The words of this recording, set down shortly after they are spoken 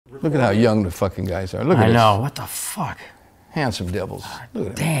Look at how young the fucking guys are. Look at this. I know. What the fuck? Handsome devils. Look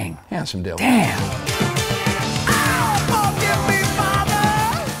at them. Dang. Handsome devils. Damn.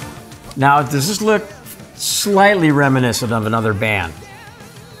 Now, does this look slightly reminiscent of another band?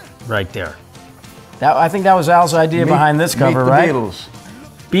 Right there. I think that was Al's idea behind this cover, right? Meet the Beatles.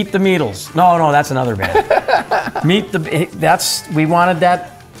 Beat the Beatles. No, that's another band. We wanted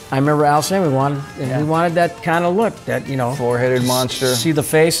that. I remember Al saying we wanted that kind of look, that, you know. Four-headed monster. See the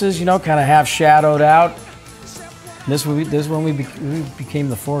faces, you know, kind of half shadowed out. This when we became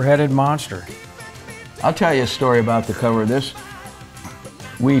the four-headed monster. I'll tell you a story about the cover of this.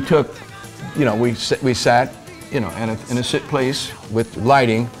 We took, you know, we sat, you know, in a sit place with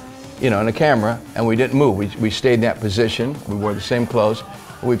lighting, you know, and a camera, and we didn't move. We stayed in that position. We wore the same clothes.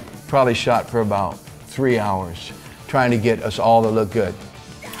 We probably shot for about 3 hours, trying to get us all to look good.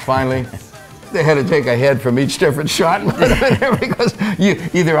 Finally, they had to take a head from each different shot and put them in there, because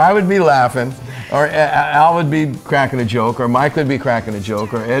either I would be laughing, or Al would be cracking a joke, or Mike would be cracking a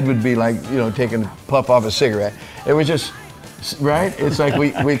joke, or Ed would be like, you know, taking a puff off a cigarette. It was just, right? It's like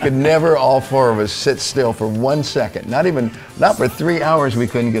we could never, all four of us, sit still for 1 second. Not for 3 hours we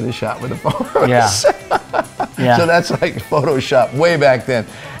couldn't get a shot with the four of us. Yeah. So that's like Photoshop way back then.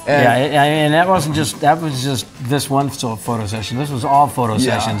 And and that was just this one photo session. This was all photo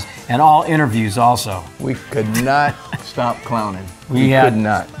sessions and all interviews also. We could not stop clowning. We could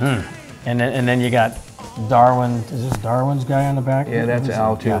not. And then you got Darwin. Is this Darwin's guy on the back? Yeah, that's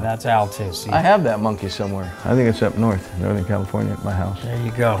Al too. Yeah, that's Al too. See? I have that monkey somewhere. I think it's up north, Northern California, at my house. There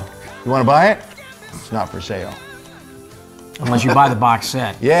you go. You want to buy it? It's not for sale. Unless you buy the box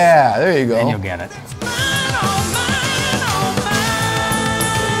set. Yeah, there you go. Then you'll get it.